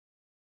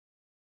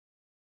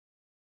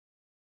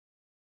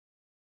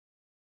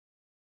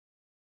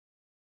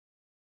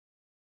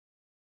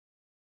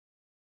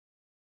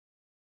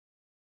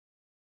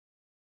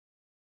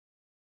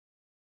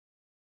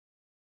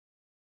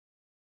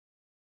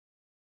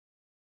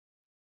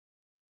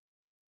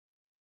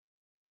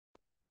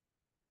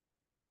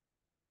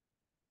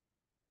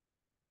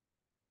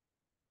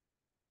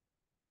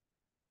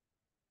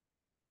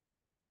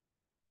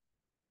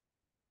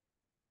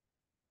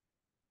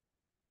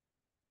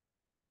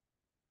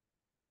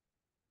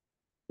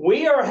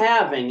We are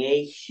having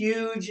a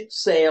huge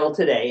sale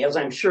today, as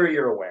I'm sure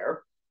you're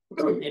aware.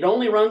 It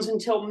only runs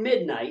until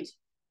midnight,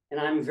 and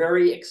I'm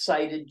very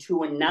excited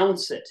to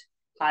announce it.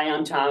 Hi,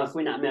 I'm Tom. If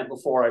we've not met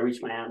before, I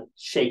reach my hand,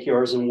 shake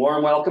yours, and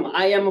warm welcome.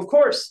 I am, of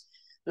course,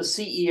 the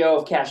CEO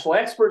of Cashflow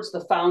Experts,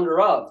 the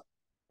founder of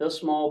the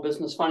Small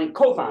Business Funding,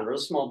 co-founder of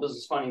the Small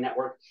Business Funding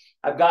Network.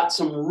 I've got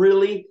some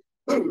really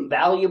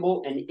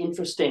valuable and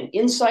interesting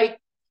insight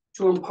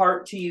to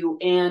impart to you,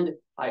 and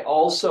I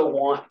also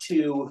want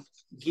to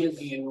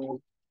give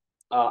you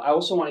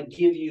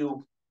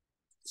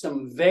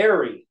some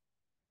very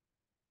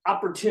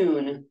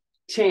opportune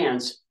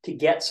chance to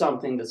get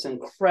something that's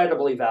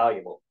incredibly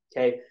valuable.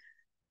 Okay,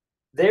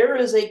 there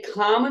is a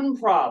common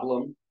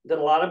problem that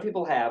a lot of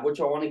people have, which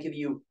I want to give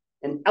you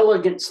an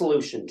elegant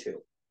solution to.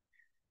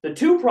 The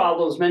two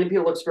problems many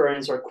people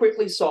experience are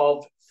quickly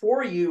solved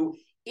for you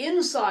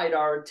inside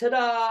our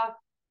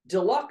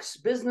deluxe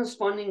business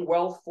funding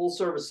wealth full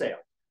service sale.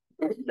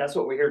 That's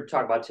what we're here to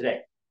talk about today.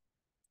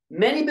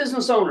 Many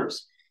business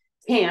owners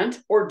can't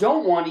or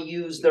don't want to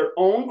use their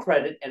own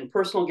credit and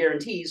personal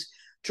guarantees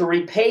to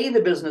repay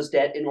the business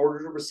debt in order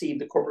to receive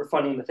the corporate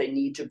funding that they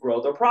need to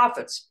grow their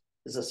profits.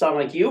 Does it sound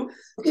like you?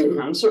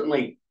 I'm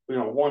certainly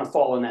want to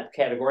fall in that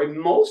category.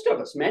 Most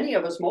of us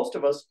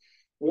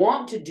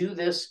want to do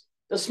this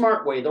the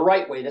smart way, the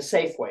right way, the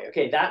safe way.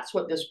 Okay, that's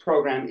what this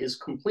program is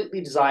completely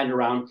designed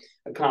around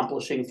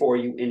accomplishing for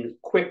you in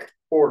quick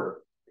order.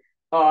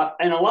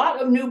 And a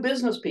lot of new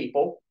business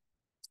people,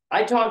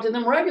 I talk to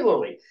them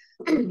regularly.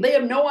 They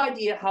have no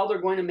idea how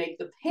they're going to make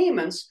the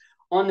payments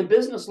on the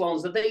business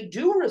loans that they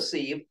do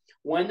receive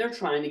when they're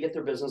trying to get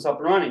their business up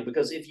and running.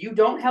 Because if you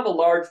don't have a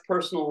large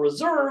personal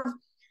reserve,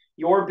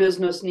 your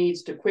business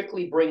needs to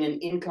quickly bring in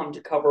income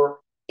to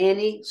cover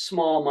any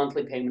small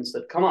monthly payments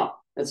that come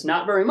up. It's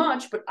not very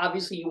much, but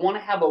obviously you want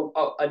to have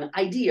an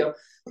idea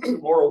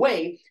or a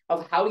way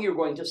of how you're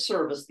going to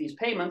service these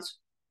payments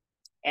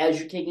as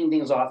you're taking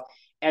things off,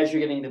 as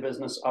you're getting the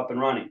business up and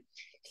running.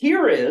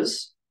 Here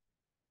is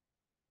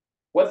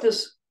what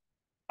this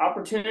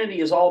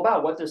opportunity is all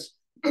about, what this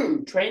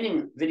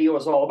training video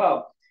is all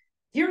about.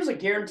 Here's a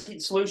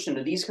guaranteed solution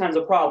to these kinds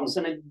of problems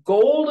and a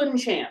golden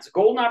chance, a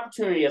golden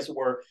opportunity, as it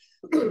were,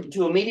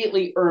 to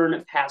immediately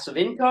earn passive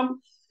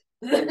income,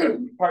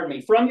 pardon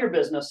me, from your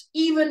business,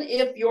 even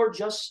if you're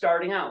just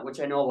starting out,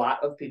 which I know a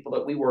lot of people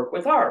that we work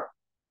with are.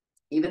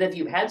 Even if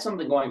you've had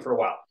something going for a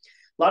while.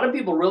 A lot of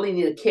people really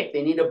need a kick.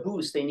 They need a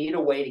boost. They need a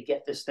way to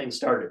get this thing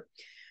started.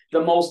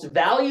 The most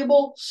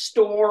valuable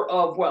store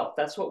of wealth,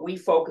 that's what we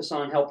focus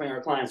on helping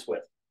our clients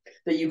with,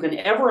 that you can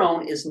ever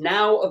own is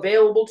now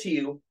available to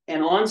you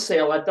and on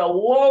sale at the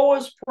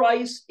lowest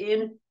price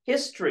in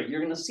history.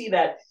 You're going to see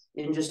that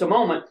in just a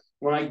moment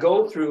when I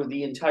go through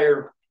the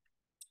entire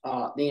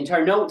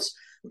notes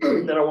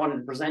that I wanted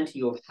to present to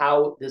you of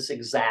how this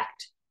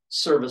exact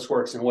service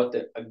works and what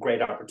a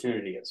great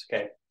opportunity is.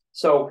 Okay,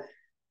 so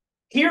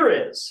here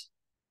is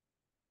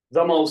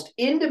the most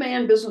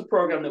in-demand business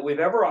program that we've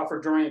ever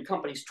offered during a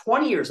company's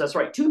 20 years. That's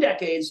right, 2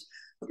 decades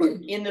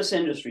in this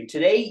industry.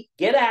 Today,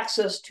 get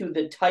access to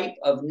the type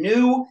of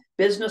new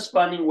business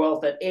funding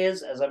wealth that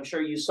is, as I'm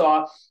sure you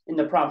saw in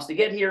the prompts to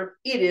get here,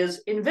 it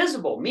is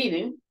invisible,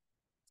 meaning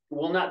it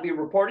will not be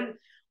reported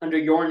under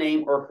your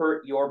name or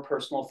hurt your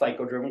personal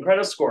FICO-driven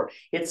credit score.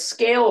 It's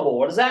scalable.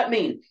 What does that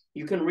mean?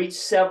 You can reach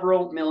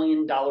several $1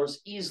 million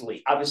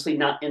easily. Obviously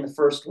not in the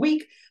first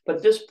week,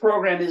 but this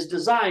program is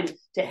designed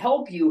to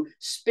help you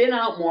spin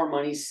out more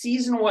money,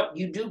 season what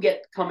you do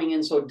get coming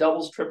in, so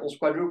doubles, triples,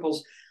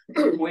 quadruples.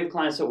 We have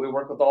clients that we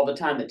work with all the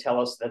time that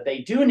tell us that they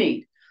do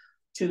need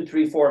 $2,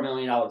 $3, $4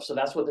 million. So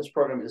that's what this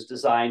program is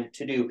designed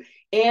to do.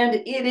 And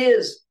it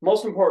is,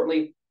 most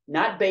importantly,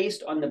 not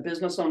based on the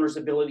business owner's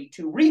ability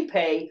to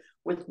repay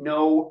with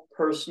no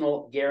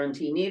personal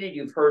guarantee needed.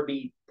 You've heard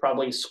me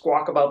probably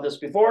squawk about this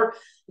before,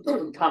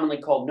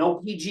 commonly called no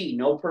PG,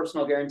 no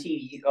personal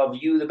guarantee of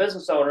you, the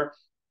business owner,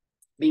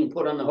 being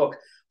put on the hook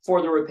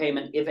for the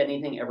repayment if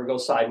anything ever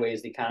goes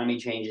sideways, the economy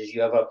changes,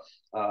 you have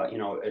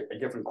a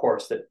different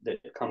course that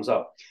comes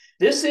up.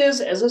 This is,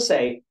 as I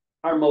say,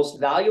 our most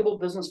valuable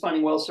business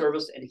funding wealth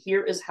service, and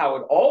here is how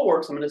it all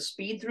works. I'm going to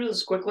speed through this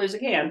as quickly as I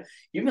can.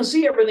 You can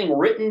see everything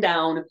written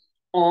down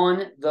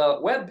on the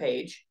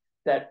webpage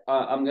that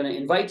I'm going to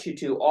invite you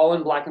to, all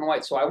in black and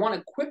white. So I want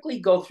to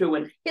quickly go through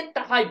and hit the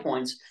high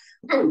points,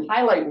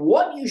 highlight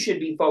what you should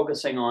be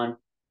focusing on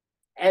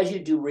as you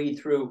do read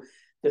through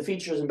the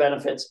features and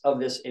benefits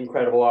of this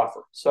incredible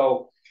offer.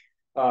 So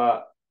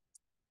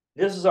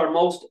this is our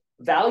most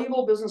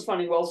valuable business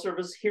funding wealth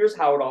service. Here's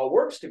how it all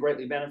works to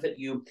greatly benefit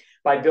you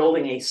by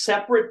building a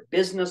separate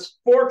business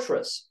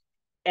fortress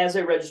as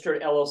a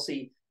registered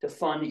LLC to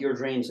fund your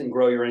dreams and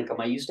grow your income.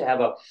 I used to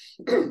have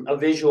a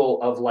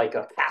visual of like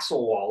a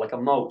castle wall, like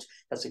a moat.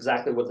 That's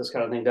exactly what this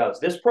kind of thing does.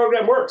 This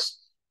program works,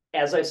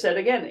 as I said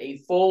again, a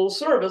full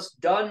service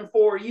done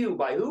for you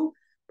by who?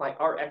 By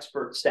our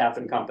expert staff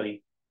and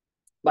company.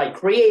 By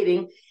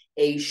creating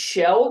a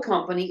shell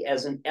company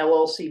as an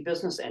LLC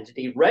business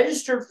entity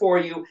registered for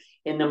you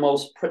in the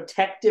most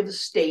protective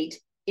state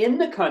in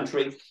the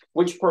country,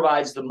 which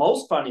provides the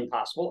most funding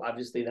possible.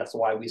 Obviously, that's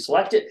why we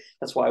select it.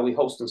 That's why we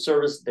host and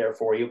service there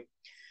for you.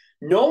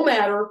 No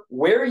matter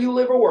where you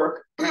live or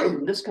work,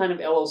 this kind of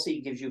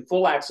LLC gives you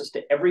full access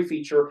to every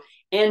feature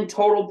and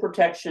total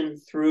protection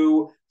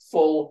through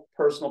full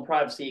personal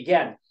privacy.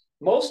 Again,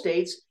 most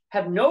states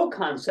have no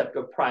concept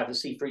of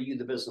privacy for you,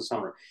 the business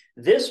owner.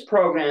 This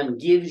program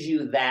gives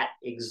you that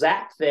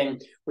exact thing,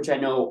 which I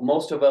know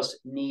most of us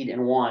need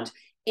and want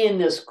in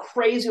this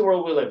crazy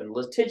world we live in,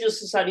 litigious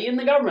society, in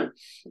the government,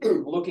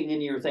 looking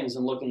into your things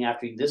and looking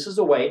after you. This is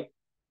a way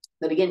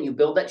that, again, you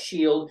build that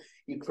shield,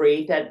 you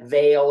create that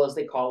veil, as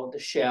they call it, the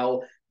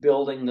shell,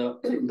 building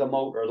the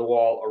moat or the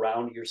wall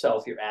around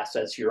yourself, your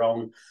assets, your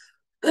own,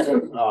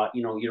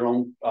 your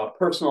own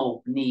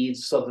personal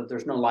needs, so that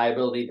there's no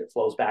liability that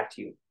flows back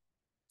to you.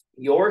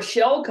 Your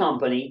shell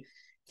company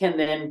can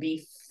then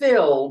be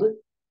filled,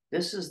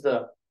 this is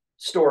the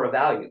store of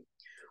value,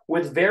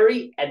 with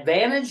very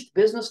advantaged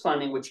business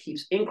funding, which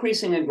keeps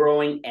increasing and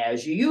growing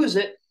as you use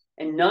it,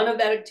 and none of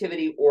that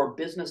activity or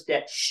business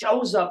debt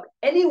shows up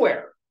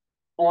anywhere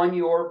on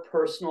your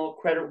personal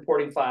credit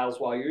reporting files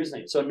while you're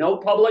using it. So no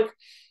public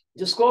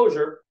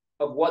disclosure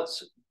of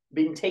what's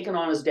being taken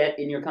on as debt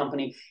in your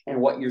company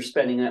and what you're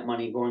spending that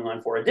money going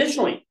on for.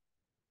 Additionally,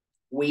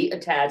 we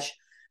attach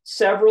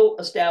several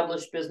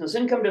established business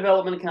income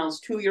development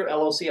accounts to your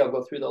LLC. I'll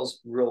go through those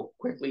real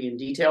quickly in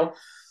detail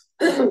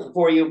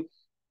for you,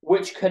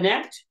 which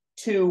connect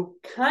to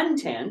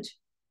content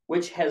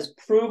which has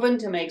proven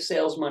to make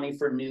sales money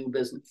for new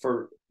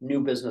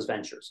business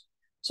ventures.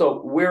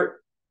 So we're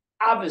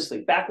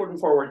obviously backward and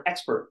forward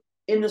expert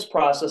in this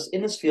process,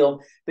 in this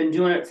field, been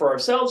doing it for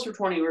ourselves for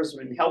 20 years,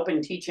 been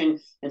helping, teaching,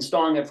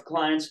 installing it for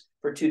clients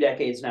for 2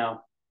 decades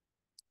now.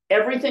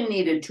 Everything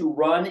needed to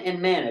run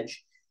and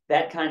manage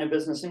that kind of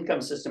business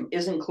income system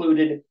is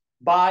included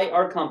by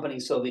our company,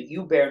 so that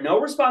you bear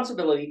no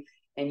responsibility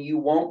and you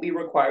won't be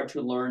required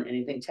to learn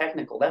anything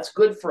technical. That's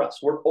good for us.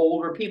 We're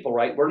older people,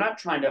 right? We're not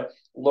trying to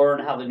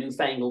learn how the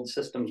newfangled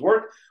systems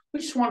work.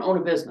 We just want to own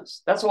a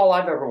business. That's all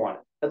I've ever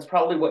wanted. That's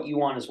probably what you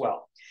want as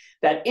well.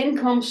 That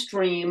income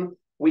stream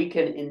we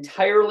can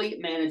entirely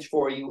manage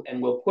for you,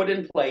 and we'll put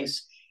in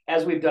place,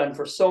 as we've done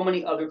for so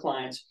many other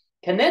clients,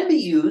 can then be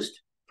used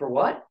for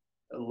what?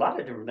 A lot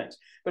of different things.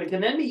 But it can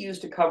then be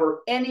used to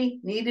cover any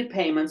needed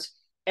payments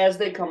as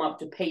they come up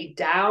to pay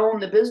down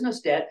the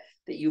business debt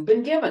that you've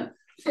been given.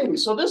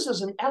 So this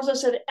is, as I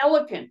said,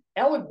 eloquent,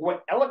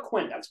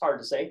 that's hard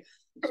to say.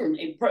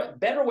 A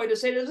better way to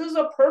say this is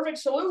a perfect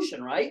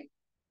solution, right?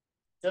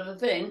 To the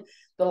thing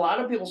that a lot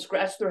of people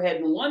scratch their head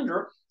and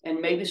wonder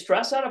and maybe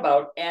stress out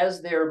about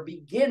as they're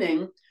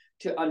beginning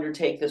to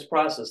undertake this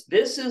process.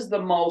 This is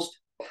the most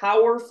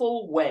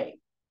powerful way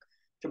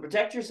to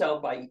protect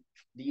yourself by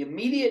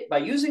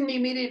using the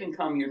immediate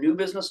income your new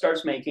business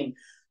starts making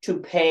to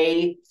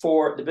pay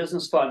for the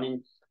business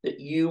funding that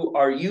you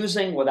are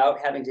using without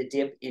having to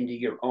dip into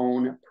your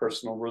own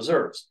personal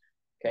reserves.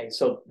 Okay,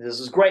 so this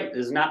is great.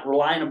 This is not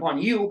relying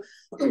upon you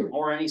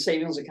or any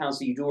savings accounts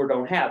that you do or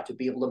don't have to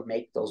be able to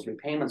make those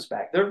repayments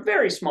back. They're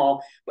very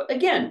small, but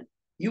again,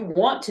 you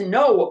want to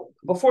know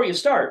before you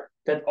start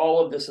that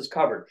all of this is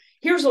covered.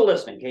 Here's a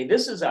listing, okay?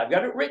 I've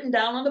got it written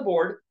down on the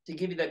board to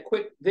give you that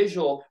quick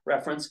visual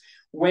reference.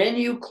 When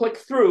you click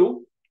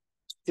through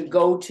to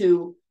go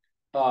to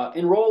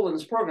enroll in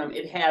this program,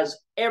 it has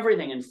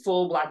everything in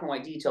full black and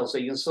white detail.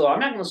 So I'm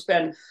not going to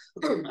spend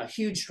a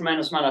huge,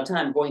 tremendous amount of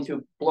time going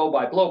through blow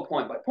by blow,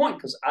 point by point,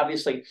 because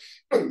obviously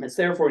it's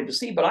there for you to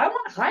see. But I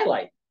want to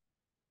highlight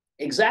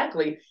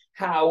exactly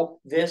how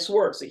this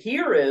works. So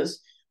here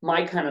is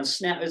my kind of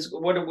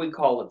what do we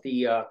call it?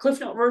 The Cliff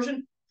Note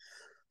version.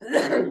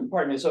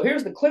 Pardon me. So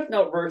here's the Cliff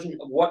Note version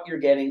of what you're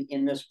getting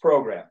in this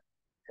program.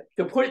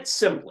 To put it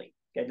simply,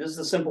 okay, this is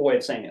the simple way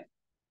of saying it.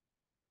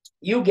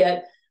 You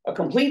get a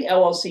complete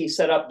LLC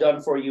setup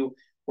done for you,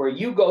 where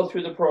you go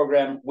through the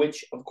program,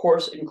 which of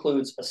course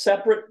includes a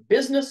separate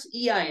business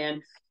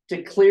EIN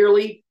to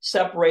clearly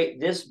separate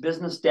this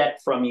business debt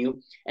from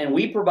you. And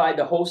we provide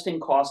the hosting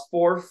cost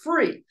for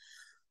free.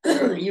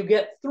 You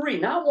get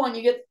not one,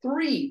 you get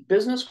 3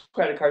 business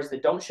credit cards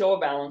that don't show a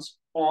balance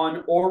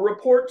on or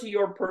report to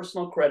your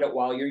personal credit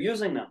while you're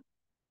using them.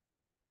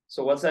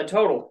 So what's that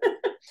total?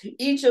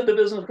 Each of the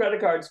business credit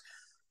cards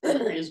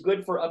is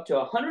good for up to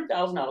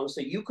 $100,000,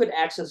 so you could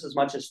access as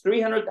much as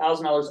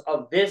 $300,000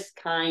 of this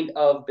kind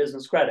of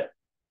business credit.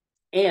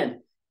 And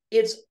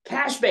it's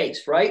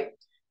cash-based, right?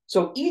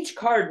 So each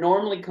card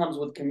normally comes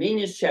with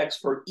convenience checks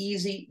for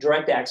easy,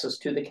 direct access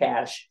to the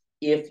cash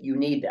if you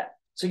need that.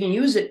 So you can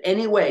use it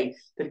any way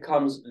that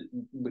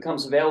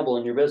becomes available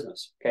in your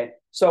business, okay?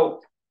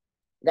 So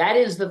that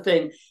is the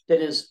thing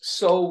that is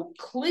so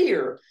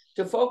clear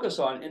to focus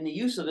on in the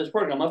use of this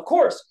program. Of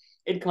course,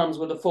 it comes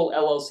with a full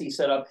LLC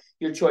setup,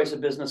 your choice of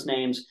business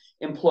names,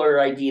 employer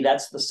ID.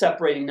 That's the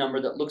separating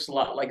number that looks a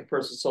lot like a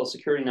person's social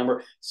security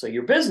number. So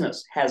your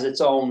business has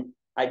its own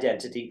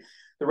identity.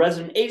 The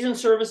resident agent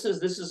services,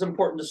 this is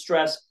important to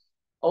stress.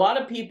 A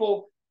lot of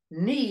people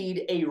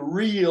need a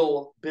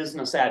real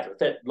business address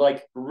that,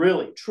 like,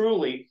 really,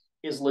 truly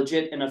is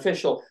legit and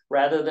official,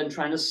 rather than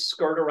trying to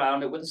skirt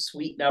around it with a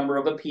sweet number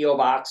of a PO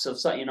box of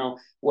some,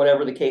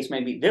 whatever the case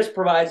may be. This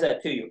provides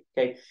that to you.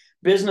 Okay,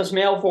 business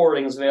mail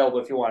forwarding is available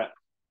if you want it.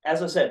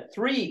 As I said,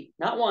 3,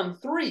 not 1,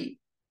 3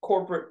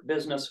 corporate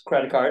business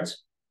credit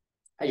cards.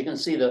 You can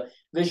see the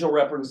visual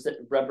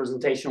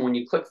representation when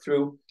you click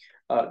through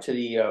to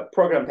the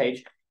program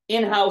page.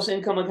 In-house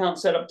income account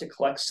set up to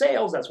collect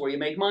sales. That's where you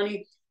make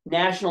money.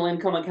 National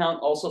income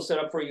account also set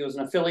up for you as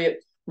an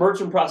affiliate.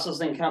 Merchant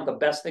processing account, the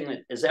best thing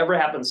that has ever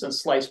happened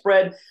since sliced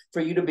bread,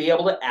 for you to be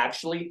able to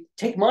actually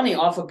take money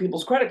off of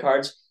people's credit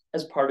cards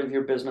as part of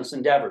your business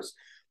endeavors.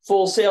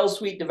 Full sales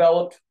suite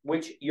developed,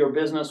 which your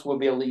business will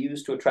be able to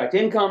use to attract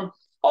income.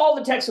 All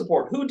the tech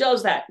support. Who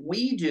does that?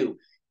 We do,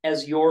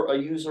 as you're a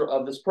user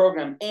of this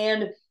program,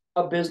 and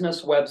a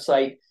business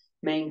website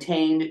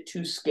maintained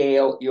to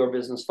scale your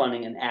business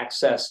funding and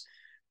access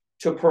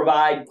to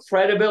provide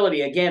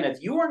credibility. Again,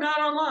 if you are not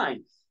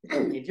online,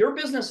 if your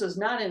business is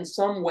not in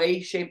some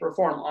way, shape, or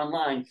form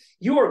online,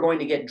 you are going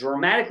to get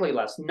dramatically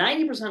less,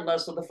 90%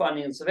 less of the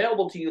funding that's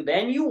available to you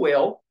than you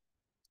will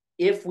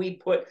if we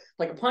put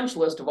like a punch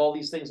list of all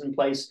these things in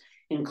place,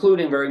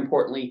 including, very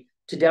importantly,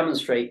 to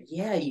demonstrate,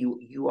 yeah,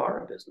 you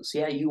are a business.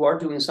 Yeah, you are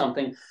doing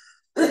something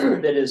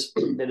that is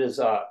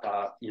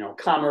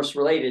commerce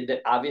related,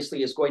 that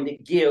obviously is going to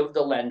give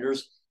the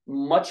lenders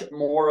much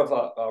more of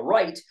a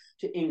right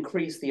to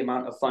increase the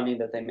amount of funding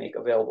that they make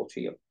available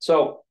to you.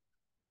 So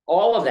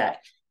all of that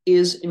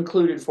is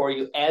included for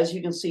you, as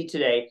you can see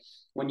today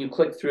when you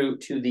click through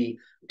to the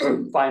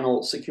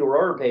final secure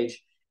order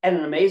page, at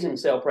an amazing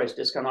sale price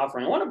discount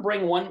offering. I want to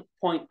bring one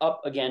point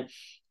up again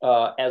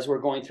as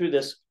we're going through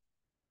this,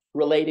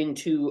 relating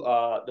to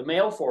the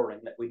mail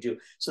forwarding that we do.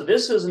 So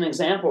this is an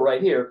example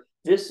right here.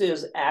 This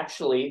is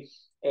actually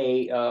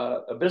a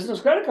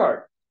business credit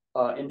card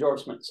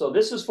endorsement. So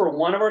this is for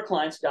one of our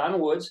clients, Don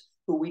Woods,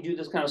 who we do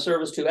this kind of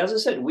service to. As I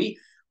said, we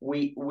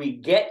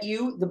get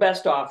you the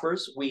best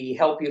offers. We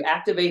help you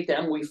activate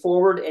them. We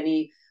forward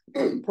any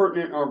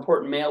pertinent or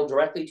important mail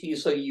directly to you,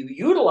 so you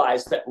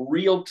utilize that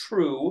real,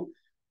 true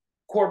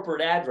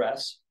corporate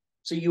address.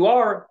 So you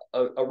are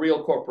a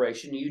real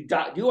corporation. You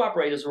do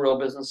operate as a real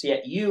business,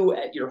 yet you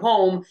at your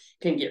home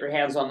can get your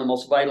hands on the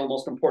most vital,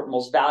 most important,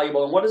 most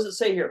valuable. And what does it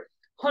say here?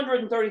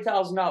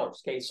 $130,000.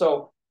 Okay,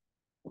 so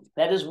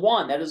that is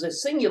one. That is a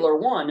singular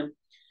one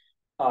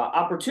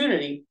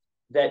opportunity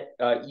that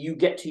you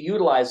get to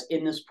utilize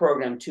in this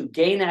program to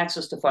gain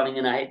access to funding.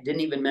 And I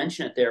didn't even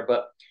mention it there,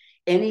 but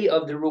any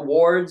of the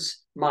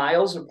rewards,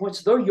 miles, or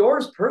points, they're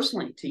yours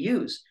personally to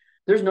use.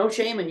 There's no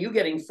shame in you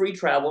getting free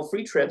travel,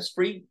 free trips,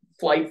 free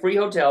flight, free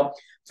hotel,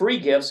 free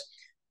gifts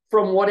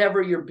from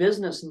whatever your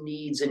business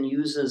needs and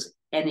uses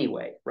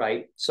anyway,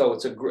 right? So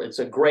it's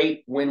a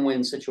great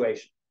win-win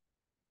situation.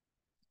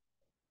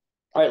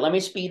 All right, let me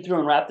speed through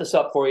and wrap this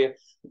up for you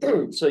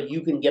so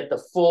you can get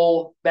the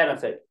full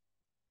benefit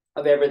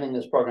of everything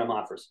this program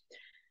offers.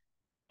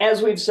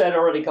 As we've said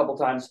already a couple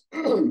times,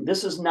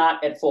 this is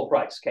not at full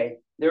price, okay?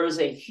 There is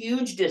a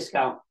huge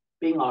discount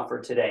being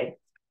offered today.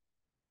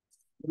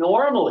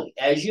 Normally,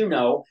 as you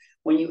know,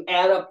 when you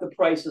add up the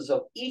prices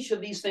of each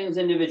of these things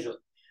individually,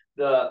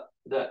 the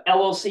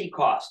LLC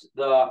cost,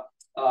 the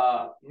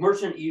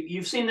merchant,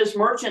 you've seen this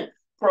merchant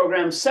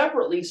program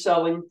separately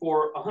selling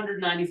for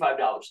 $195.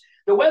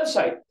 The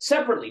website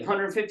separately,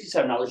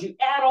 $157. You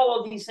add all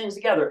of these things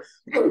together,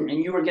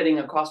 and you are getting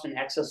a cost in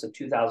excess of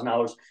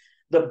 $2,000.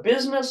 The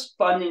business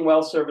funding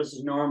wealth service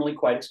is normally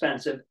quite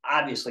expensive.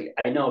 Obviously,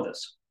 I know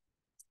this.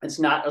 It's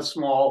not a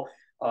small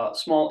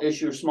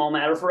issue or small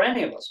matter for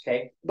any of us,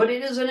 okay? But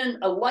it is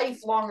a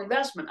lifelong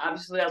investment.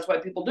 Obviously, that's why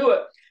people do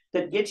it,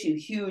 that gets you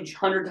huge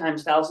 100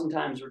 times, 1,000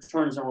 times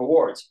returns and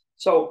rewards.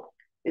 So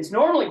it's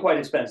normally quite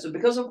expensive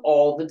because of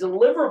all the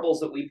deliverables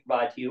that we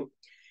provide to you.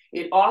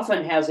 It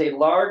often has a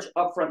large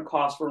upfront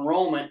cost for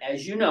enrollment.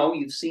 As you know,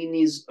 you've seen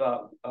these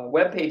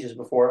web pages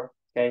before,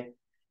 okay?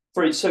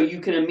 So you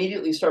can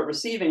immediately start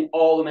receiving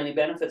all the many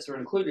benefits that are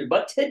included.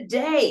 But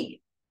today,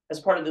 as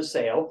part of the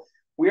sale,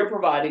 we are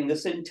providing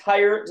this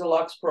entire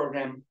deluxe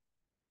program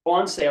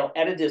on sale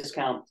at a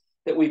discount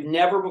that we've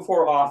never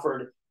before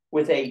offered,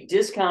 with a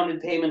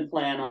discounted payment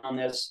plan on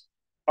this,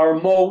 our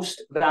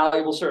most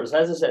valuable service.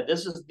 As I said,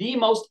 this is the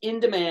most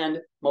in-demand,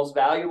 most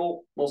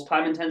valuable, most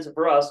time-intensive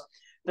for us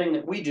thing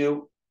that we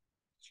do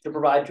to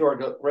provide to our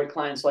great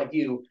clients like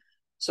you.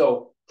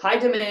 So high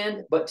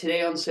demand, but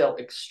today on sale,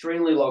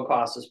 extremely low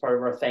cost as part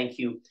of our thank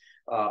you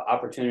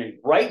opportunity.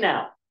 Right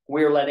now,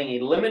 we're letting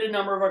a limited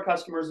number of our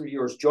customers and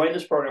viewers join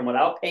this program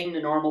without paying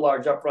the normal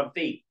large upfront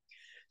fee.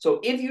 So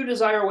if you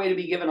desire a way to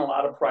be given a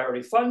lot of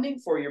priority funding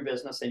for your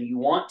business, and you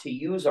want to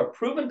use our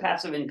proven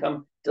passive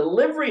income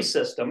delivery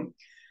system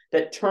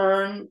that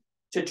turn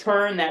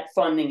that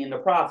funding into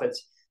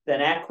profits,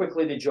 then act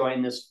quickly to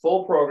join this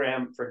full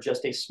program for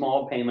just a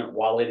small payment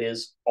while it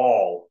is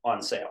all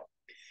on sale.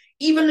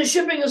 Even the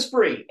shipping is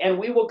free, and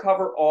we will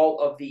cover all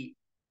of the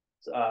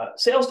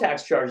sales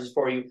tax charges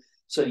for you,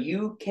 so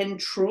you can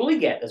truly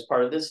get, as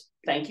part of this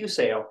thank you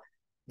sale,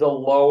 the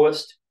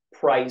lowest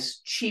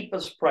price,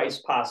 cheapest price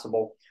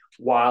possible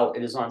while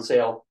it is on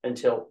sale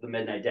until the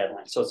midnight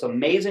deadline. So it's an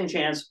amazing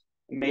chance,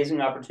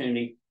 amazing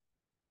opportunity.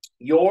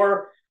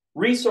 Your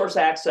resource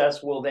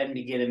access will then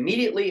begin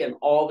immediately, and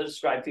all the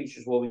described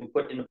features will be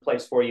put into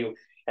place for you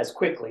as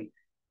quickly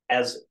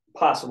as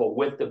possible,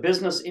 with the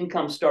business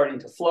income starting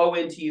to flow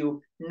into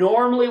you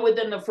normally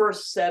within the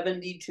first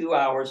 72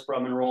 hours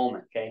from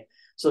enrollment. Okay,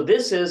 so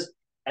this is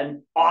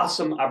an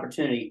awesome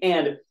opportunity,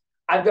 and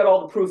I've got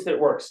all the proof that it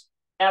works.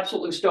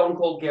 Absolutely stone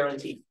cold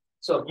guaranteed.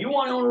 So if you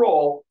want to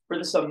enroll for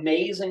this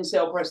amazing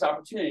sale price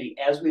opportunity,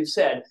 as we've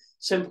said,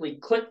 simply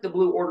click the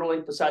blue order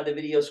link beside the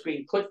video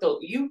screen.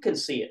 You can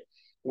see it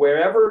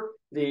wherever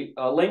the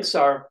links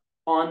are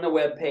on the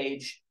web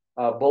page,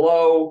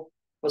 below,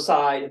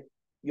 beside.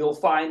 You'll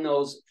find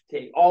those.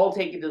 All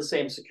take you to the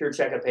same secure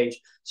checkout page,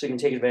 so you can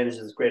take advantage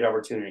of this great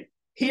opportunity.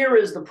 Here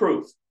is the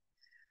proof.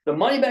 The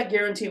money-back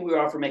guarantee we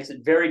offer makes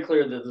it very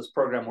clear that this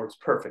program works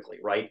perfectly,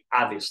 right?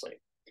 Obviously.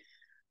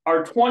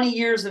 Our 20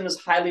 years in this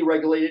highly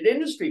regulated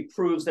industry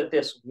proves that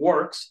this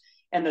works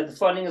and that the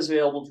funding is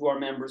available to our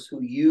members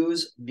who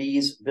use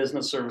these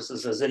business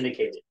services as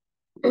indicated.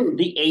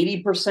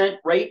 The 80%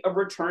 rate of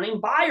returning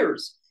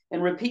buyers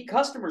and repeat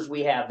customers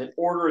we have that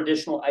order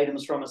additional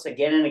items from us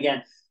again and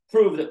again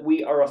prove that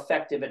we are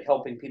effective at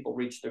helping people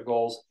reach their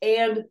goals.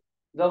 And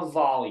the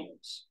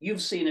volumes.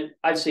 You've seen it.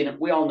 I've seen it.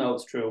 We all know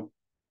it's true.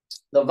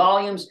 The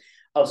volumes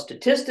of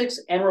statistics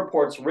and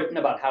reports written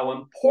about how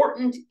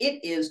important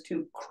it is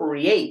to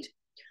create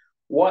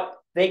what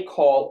they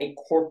call a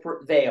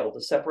corporate veil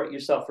to separate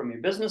yourself from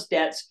your business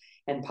debts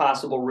and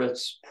possible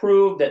risks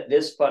prove that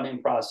this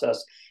funding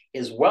process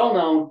is well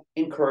known,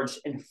 encouraged,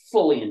 and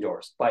fully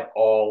endorsed by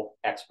all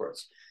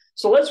experts.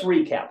 So let's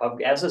recap.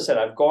 As I said,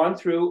 I've gone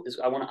through,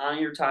 I want to honor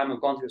your time,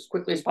 I've gone through as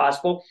quickly as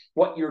possible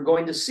what you're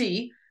going to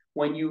see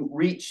when you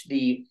reach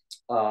the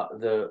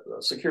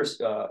secure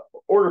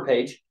order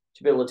page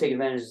to be able to take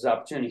advantage of this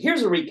opportunity.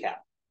 Here's a recap,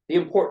 the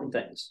important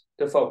things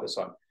to focus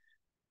on.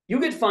 You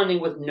get funding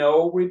with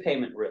no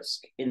repayment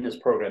risk in this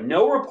program,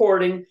 no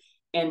reporting,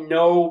 and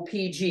no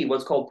PG,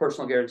 what's called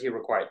personal guarantee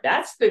required.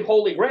 That's the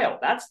holy grail.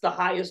 That's the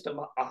highest of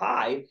a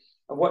high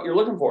of what you're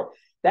looking for.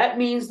 That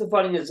means the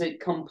funding is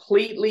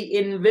completely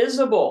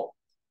invisible,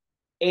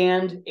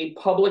 and a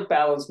public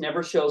balance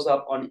never shows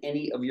up on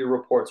any of your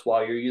reports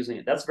while you're using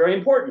it. That's very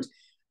important.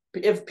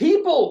 If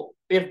people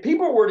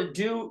were to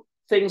do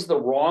things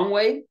the wrong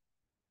way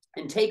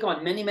and take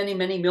on many, many,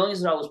 many millions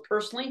of dollars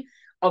personally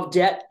of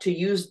debt to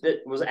use that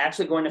was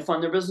actually going to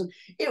fund their business,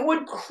 it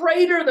would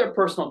crater their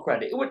personal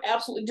credit. It would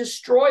absolutely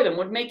destroy them,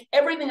 would make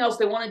everything else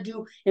they want to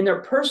do in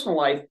their personal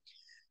life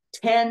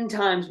 10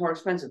 times more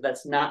expensive.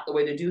 That's not the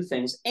way to do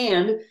things.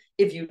 And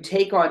if you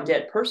take on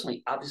debt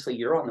personally, obviously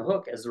you're on the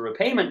hook as the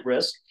repayment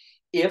risk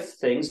if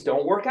things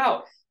don't work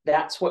out.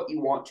 That's what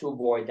you want to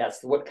avoid.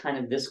 That's what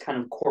this kind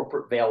of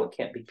corporate veil that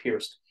can't be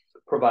pierced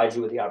provides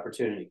you with the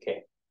opportunity.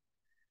 Okay.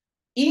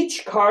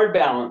 Each card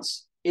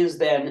balance is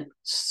then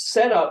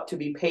set up to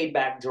be paid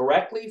back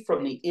directly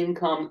from the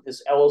income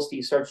this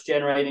LLC starts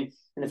generating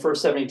in the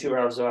first 72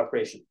 hours of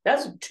operation.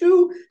 That's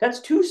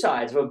two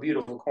sides of a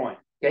beautiful coin.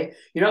 Okay,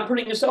 you're not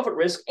putting yourself at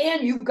risk,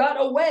 and you've got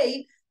a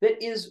way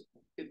that is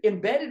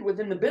embedded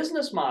within the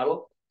business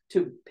model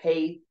to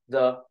pay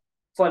the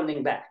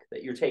funding back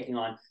that you're taking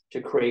on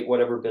to create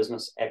whatever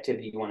business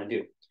activity you want to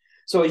do.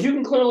 So as you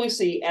can clearly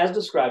see, as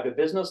described, a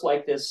business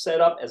like this set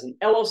up as an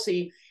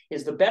LLC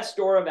is the best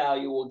store of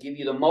value, will give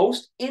you the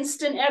most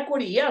instant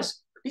equity.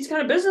 Yes, these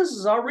kind of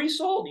businesses are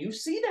resold. You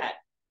see that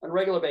on a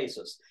regular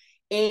basis.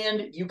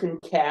 And you can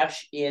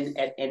cash in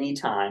at any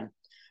time.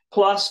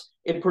 Plus,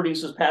 it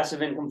produces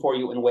passive income for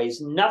you in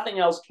ways nothing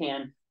else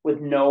can,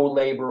 with no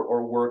labor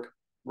or work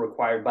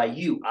required by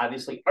you.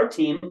 Obviously, our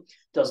team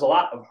does a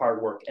lot of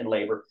hard work and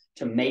labor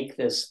to make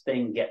this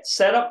thing get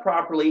set up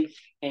properly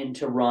and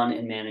to run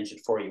and manage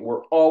it for you.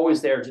 We're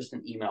always there, just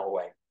an email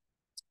away.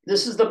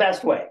 This is the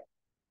best way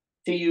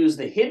to use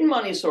the hidden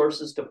money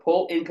sources to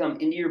pull income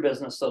into your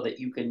business so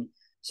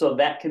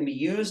that can be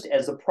used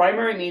as the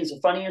primary means of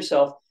funding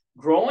yourself,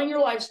 growing your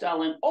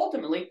lifestyle, and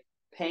ultimately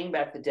paying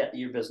back the debt that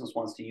your business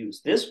wants to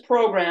use. This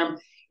program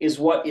is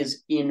what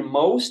is in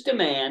most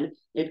demand.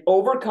 It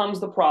overcomes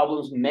the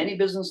problems many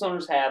business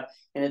owners have,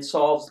 and it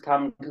solves the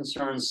common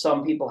concerns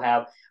some people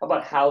have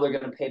about how they're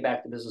going to pay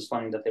back the business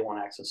funding that they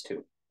want access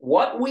to.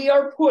 What we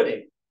are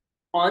putting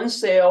on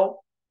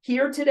sale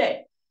here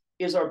today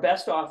is our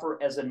best offer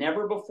as a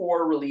never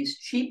before released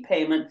cheap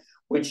payment,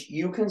 which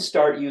you can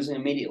start using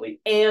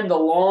immediately. And the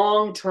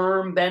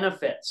long-term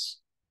benefits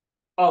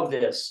of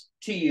this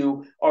to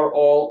you are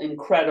all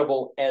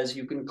incredible, as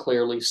you can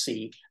clearly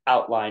see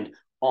outlined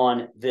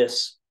on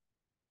this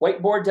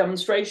whiteboard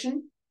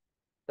demonstration,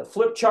 the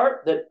flip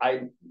chart that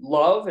I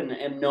love and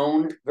am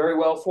known very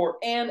well for,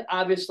 and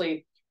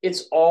obviously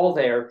it's all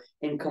there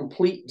in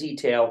complete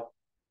detail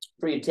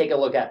for you to take a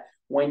look at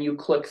when you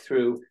click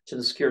through to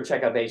the secure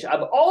checkout page.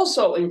 I've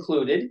also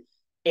included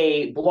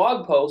a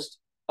blog post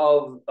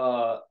of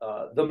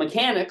the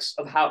mechanics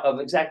of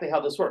exactly how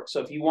this works.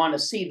 So if you want to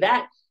see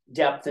that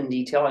depth and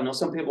detail. I know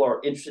some people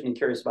are interested and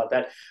curious about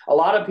that. A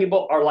lot of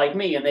people are like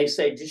me and they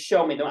say, just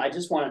show me the money. I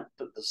just want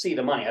to see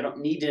the money. I don't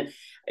need to.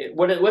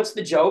 What's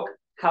the joke?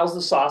 How's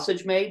the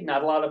sausage made?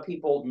 Not a lot of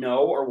people know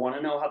or want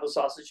to know how the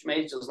sausage is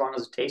made, as long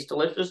as it tastes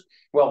delicious.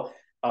 Well,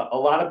 a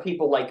lot of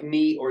people like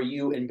me or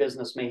you in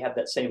business may have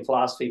that same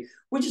philosophy.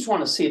 We just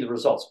want to see the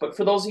results. But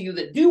for those of you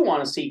that do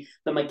want to see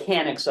the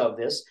mechanics of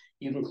this,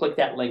 you can click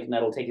that link and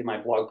that'll take you to my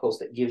blog post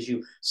that gives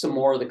you some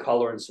more of the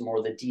color and some more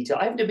of the detail.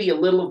 I have to be a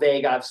little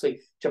vague,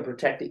 obviously, to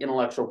protect the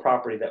intellectual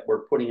property that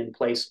we're putting in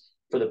place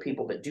for the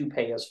people that do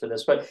pay us for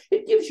this. But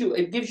it gives you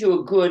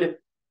a good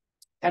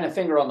kind of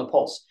finger on the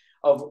pulse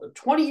of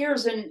 20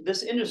 years in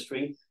this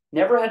industry.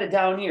 Never had a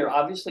down year.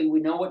 Obviously, we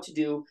know what to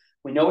do.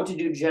 We know what to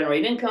do to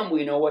generate income.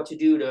 We know what to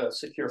do to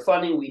secure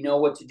funding. We know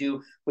what to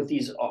do with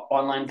these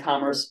online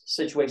commerce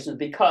situations,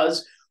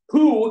 because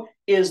who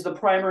is the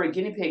primary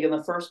guinea pig and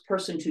the first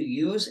person to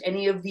use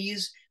any of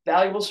these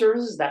valuable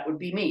services? That would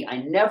be me. I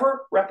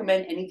never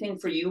recommend anything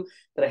for you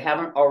that I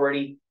haven't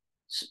already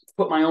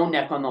put my own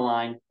neck on the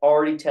line,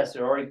 already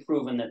tested, already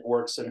proven that it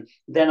works. And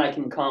then I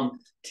can come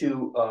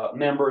to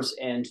members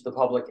and to the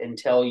public and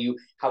tell you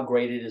how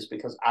great it is,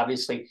 because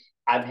obviously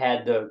I've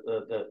had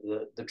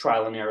the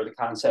trial and error, the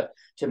concept,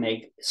 to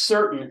make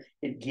certain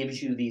it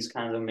gives you these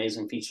kinds of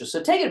amazing features.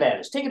 So take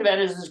advantage. Take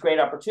advantage of this great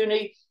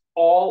opportunity.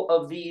 All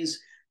of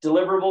these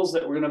deliverables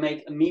that we're going to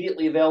make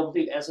immediately available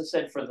to you, as I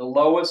said, for the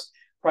lowest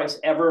price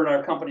ever in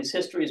our company's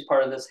history, as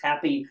part of this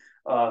happy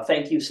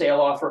thank you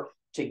sale offer.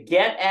 To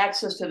get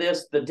access to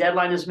this, the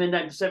deadline is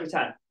midnight Pacific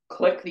time.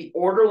 Click the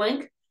order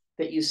link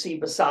that you see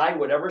beside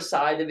whatever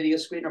side the video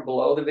screen or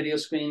below the video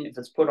screen, if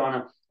it's put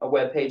on a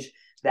web page.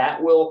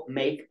 That will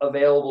make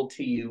available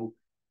to you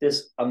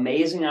this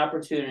amazing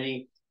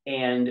opportunity,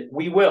 and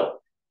we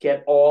will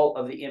get all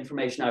of the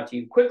information out to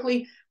you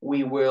quickly.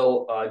 We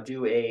will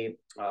do a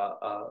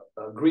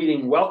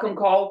greeting welcome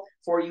call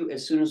for you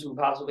as soon as we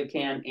possibly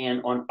can.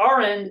 And on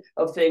our end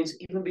of things,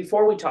 even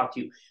before we talk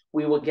to you,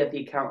 we will get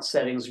the account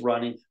settings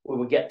running. We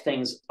will get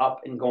things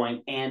up and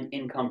going and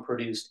income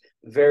produced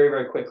very,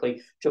 very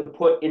quickly to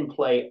put in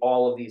play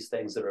all of these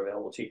things that are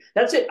available to you.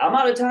 That's it. I'm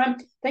out of time.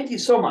 Thank you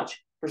so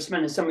much for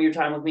spending some of your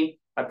time with me.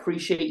 I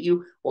appreciate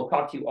you. We'll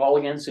talk to you all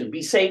again soon.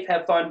 Be safe.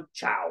 Have fun.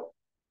 Ciao.